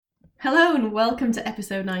Hello and welcome to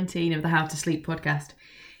episode 19 of the How to Sleep podcast.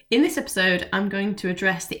 In this episode, I'm going to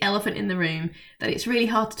address the elephant in the room that it's really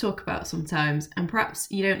hard to talk about sometimes, and perhaps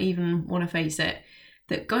you don't even want to face it,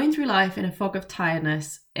 that going through life in a fog of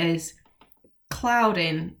tiredness is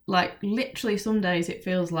clouding, like literally some days it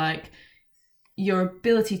feels like your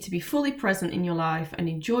ability to be fully present in your life and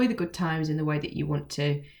enjoy the good times in the way that you want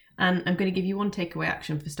to. And I'm going to give you one takeaway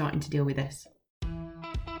action for starting to deal with this.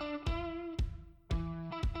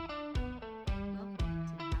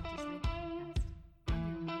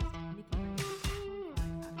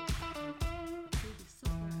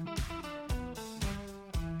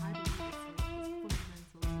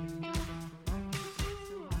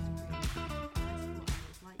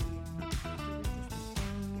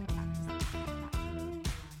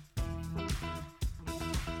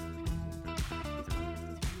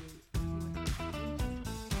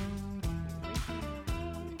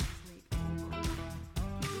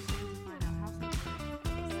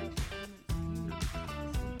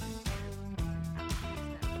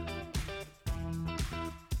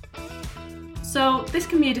 So this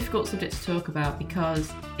can be a difficult subject to talk about because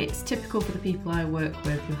it's typical for the people I work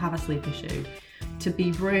with who have a sleep issue to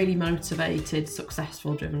be really motivated,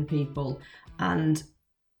 successful, driven people and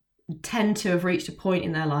tend to have reached a point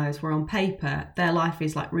in their lives where on paper their life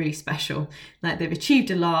is like really special, like they've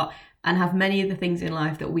achieved a lot and have many of the things in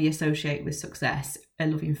life that we associate with success: a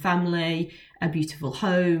loving family, a beautiful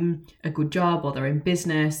home, a good job, or they're in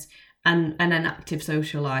business, and an active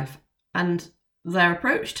social life. And their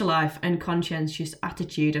approach to life and conscientious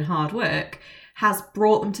attitude and hard work has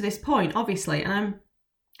brought them to this point, obviously. And I'm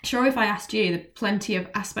sure if I asked you, there are plenty of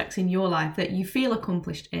aspects in your life that you feel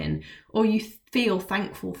accomplished in or you feel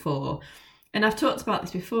thankful for. And I've talked about this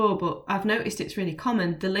before, but I've noticed it's really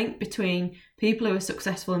common, the link between people who are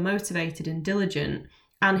successful and motivated and diligent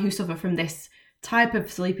and who suffer from this type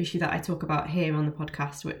of sleep issue that I talk about here on the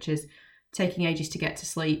podcast, which is taking ages to get to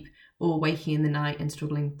sleep, or waking in the night and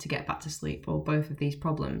struggling to get back to sleep, or both of these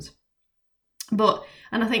problems.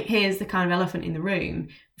 And I think here's the kind of elephant in the room.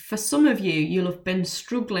 For some of you, you'll have been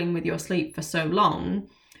struggling with your sleep for so long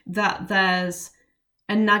that there's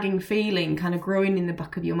a nagging feeling kind of growing in the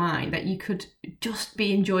back of your mind that you could just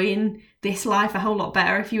be enjoying this life a whole lot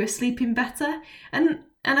better if you were sleeping better. And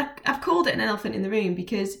I've called it an elephant in the room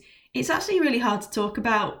because it's actually really hard to talk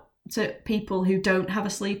about to people who don't have a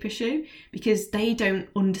sleep issue because they don't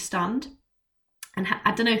understand. And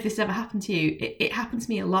I don't know if this has ever happened to you. It happened to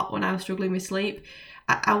me a lot when I was struggling with sleep.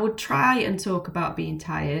 I would try and talk about being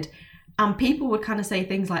tired and people would kind of say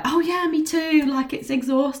things like, oh yeah, me too, like it's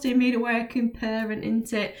exhausting being a working parent,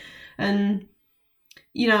 isn't it? And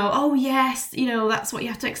oh yes, that's what you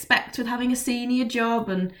have to expect with having a senior job.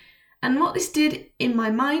 And what this did in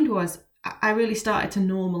my mind was I really started to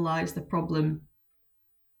normalise the problem.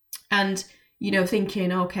 And,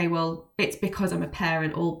 thinking, okay, well, it's because I'm a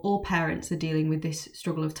parent. All parents are dealing with this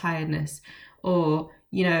struggle of tiredness. Or,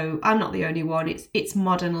 I'm not the only one. It's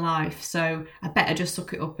modern life. So I better just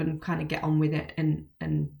suck it up and kind of get on with it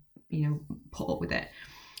and put up with it.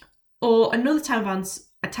 Or another type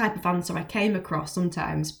of answer I came across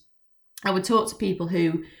sometimes, I would talk to people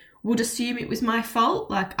who would assume it was my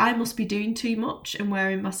fault, like I must be doing too much and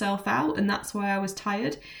wearing myself out and that's why I was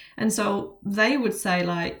tired. And so they would say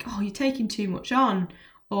like, oh, you're taking too much on,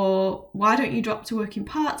 or why don't you drop to working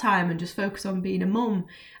part-time and just focus on being a mum?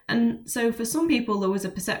 And so for some people there was a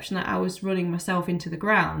perception that I was running myself into the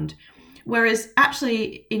ground, whereas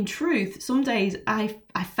actually in truth some days I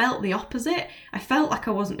felt the opposite. I felt like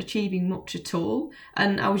I wasn't achieving much at all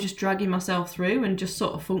and I was just dragging myself through and just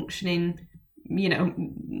sort of functioning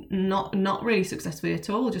not really successfully at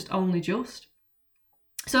all, only just.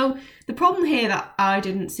 So the problem here that I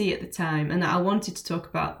didn't see at the time and that I wanted to talk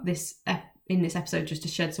about in this episode just to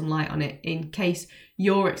shed some light on it in case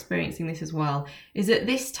you're experiencing this as well, is that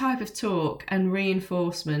this type of talk and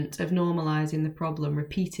reinforcement of normalising the problem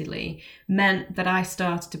repeatedly meant that I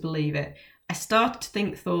started to believe it. I started to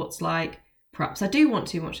think thoughts like, perhaps I do want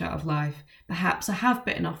too much out of life. Perhaps I have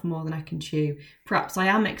bitten off more than I can chew. Perhaps I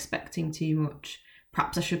am expecting too much.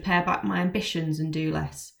 Perhaps I should pare back my ambitions and do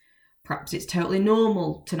less. Perhaps it's totally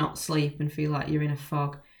normal to not sleep and feel like you're in a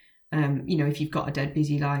fog. If you've got a dead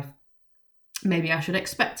busy life. Maybe I should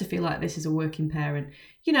expect to feel like this as a working parent.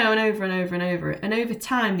 And over and over and over. And over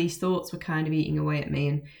time, these thoughts were kind of eating away at me.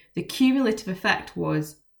 And the cumulative effect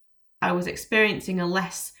was I was experiencing a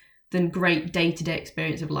less than great day-to-day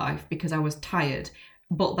experience of life because I was tired.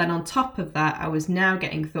 But then on top of that, I was now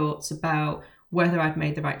getting thoughts about whether I'd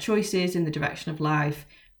made the right choices in the direction of life.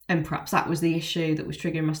 And perhaps that was the issue that was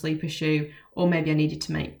triggering my sleep issue. Or maybe I needed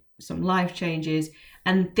to make some life changes.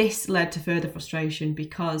 And this led to further frustration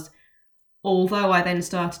because although I then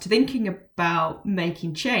started thinking about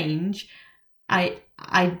making change,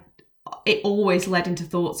 it always led into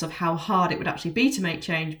thoughts of how hard it would actually be to make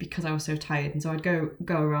change because I was so tired. And so I'd go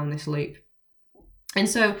around this loop. And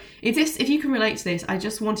so if you can relate to this, I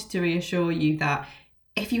just wanted to reassure you that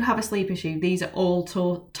if you have a sleep issue, these are all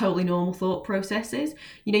totally normal thought processes.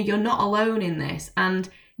 You know, you're not alone in this, and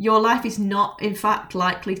your life is not, in fact,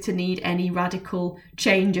 likely to need any radical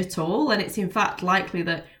change at all. And it's in fact likely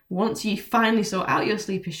that once you finally sort out your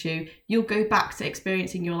sleep issue, you'll go back to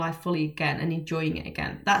experiencing your life fully again and enjoying it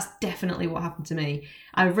again. That's definitely what happened to me.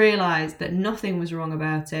 I realised that nothing was wrong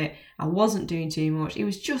about it. I wasn't doing too much. It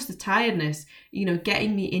was just the tiredness, you know,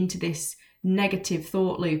 getting me into this negative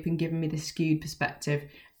thought loop and giving me this skewed perspective.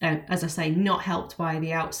 As I say, not helped by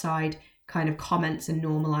the outside kind of comments and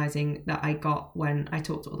normalising that I got when I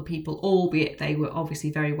talked to other people, albeit they were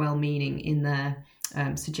obviously very well-meaning in their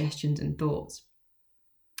suggestions and thoughts.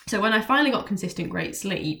 So when I finally got consistent great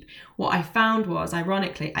sleep, what I found was,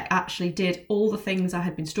 ironically, I actually did all the things I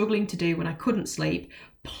had been struggling to do when I couldn't sleep,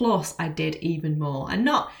 plus I did even more. And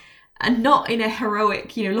not in a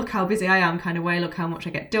heroic, you know, look how busy I am kind of way, look how much I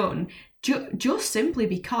get done, just simply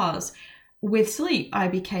because with sleep, I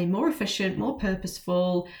became more efficient, more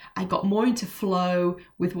purposeful. I got more into flow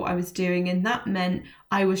with what I was doing, and that meant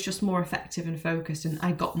I was just more effective and focused, and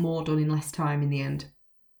I got more done in less time in the end.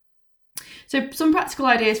 So some practical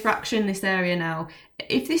ideas for action in this area now.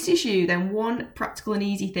 If this is you, then one practical and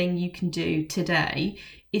easy thing you can do today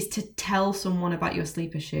is to tell someone about your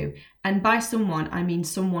sleep issue. And by someone, I mean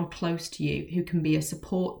someone close to you who can be a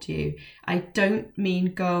support to you. I don't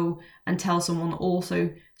mean go and tell someone that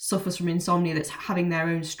also suffers from insomnia that's having their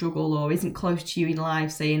own struggle or isn't close to you in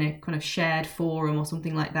life, say in a kind of shared forum or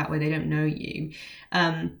something like that where they don't know you.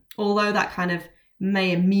 Although that kind of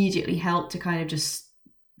may immediately help to kind of just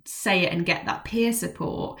say it and get that peer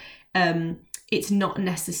support, it's not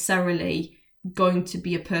necessarily going to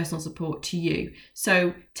be a personal support to you.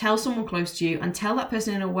 So tell someone close to you, and tell that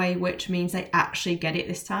person in a way which means they actually get it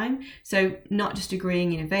this time. So not just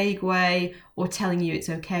agreeing in a vague way or telling you it's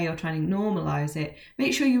okay or trying to normalize it.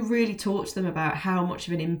 Make sure you really talk to them about how much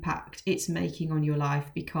of an impact it's making on your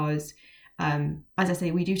life, because as I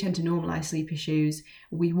say, we do tend to normalize sleep issues.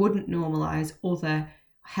 We wouldn't normalize other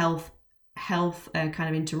health kind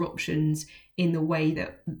of interruptions in the way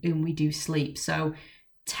that we do sleep. So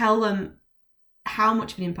tell them how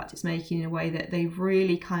much of an impact it's making in a way that they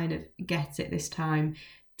really kind of get it this time.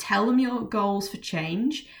 Tell them your goals for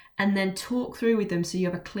change, and then talk through with them so you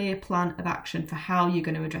have a clear plan of action for how you're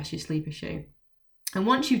going to address your sleep issue. And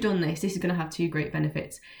once you've done this is going to have two great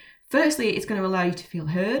benefits. Firstly, it's going to allow you to feel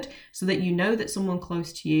heard, so that you know that someone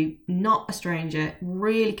close to you, not a stranger,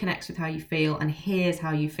 really connects with how you feel and hears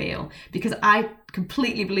how you feel. Because I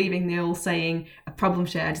completely believe in the old saying, a problem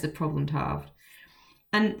shared is a problem halved.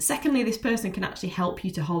 And secondly, this person can actually help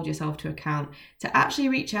you to hold yourself to account, to actually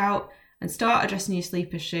reach out and start addressing your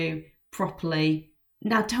sleep issue properly.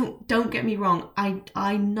 Now, don't get me wrong.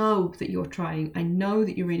 I know that you're trying. I know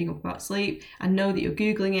that you're reading up about sleep. I know that you're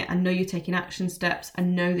Googling it. I know you're taking action steps. I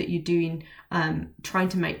know that you're doing, trying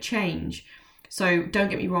to make change. So don't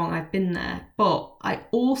get me wrong, I've been there. But I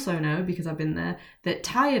also know, because I've been there, that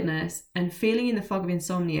tiredness and feeling in the fog of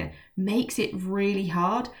insomnia makes it really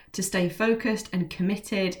hard to stay focused and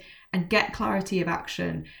committed and get clarity of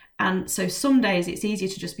action. And so some days it's easier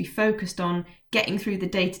to just be focused on getting through the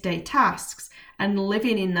day-to-day tasks and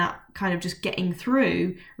living in that kind of just getting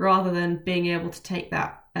through, rather than being able to take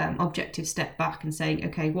that objective step back and saying,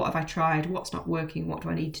 okay, what have I tried? What's not working? What do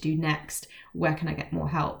I need to do next? Where can I get more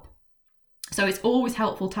help? So it's always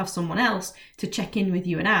helpful to have someone else to check in with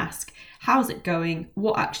you and ask, how's it going?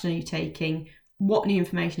 What action are you taking? What new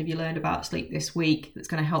information have you learned about sleep this week that's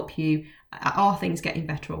going to help you? Are things getting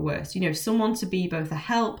better or worse? You know, someone to be both a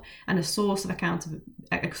help and a source of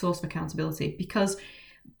accountability, because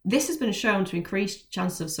this has been shown to increase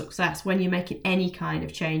chances of success when you're making any kind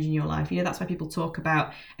of change in your life. You know, that's why people talk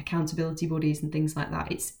about accountability buddies and things like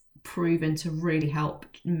that. It's proven to really help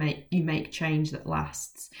make change that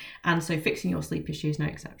lasts. And so fixing your sleep issue is no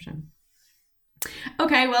exception.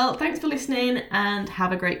 Okay, well, thanks for listening and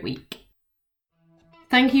have a great week.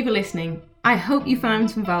 Thank you for listening. I hope you found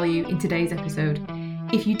some value in today's episode.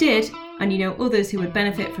 If you did, and you know others who would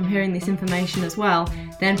benefit from hearing this information as well,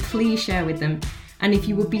 then please share with them. And if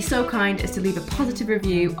you would be so kind as to leave a positive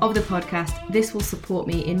review of the podcast, this will support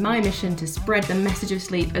me in my mission to spread the message of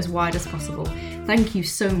sleep as wide as possible. Thank you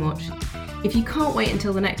so much. If you can't wait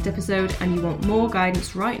until the next episode and you want more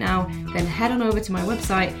guidance right now, then head on over to my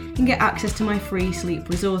website and get access to my free sleep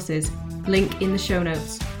resources. Link in the show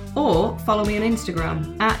notes. Or follow me on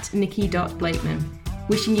Instagram @nikki.blakeman.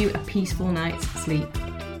 Wishing you a peaceful night's sleep.